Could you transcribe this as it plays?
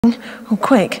Oh,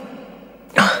 quick.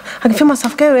 I can feel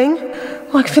myself going.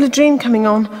 Oh, I can feel a dream coming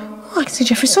on. Oh, I can see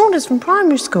Geoffrey Saunders from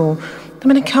primary school. I'm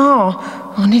in a car.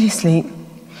 Oh, nearly asleep.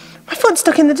 My foot's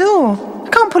stuck in the door. I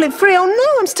can't pull it free. Oh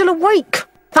no, I'm still awake.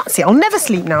 That's it, I'll never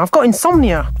sleep now. I've got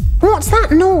insomnia. What's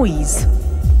that noise?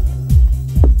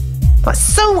 That's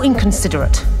so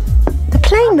inconsiderate. They're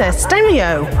playing their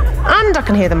stereo. And I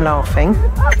can hear them laughing.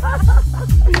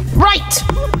 Right!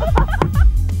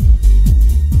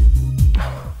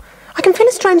 I can feel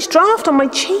a strange draft on my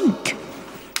cheek.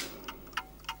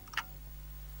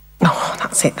 Oh,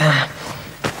 that's it there.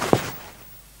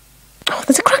 Oh,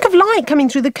 there's a crack of light coming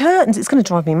through the curtains. It's going to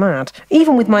drive me mad,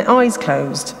 even with my eyes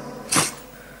closed.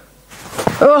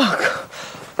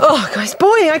 Oh, guys,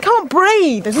 boy, I can't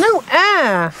breathe. There's no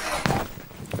air.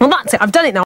 Well, that's it. I've done it now.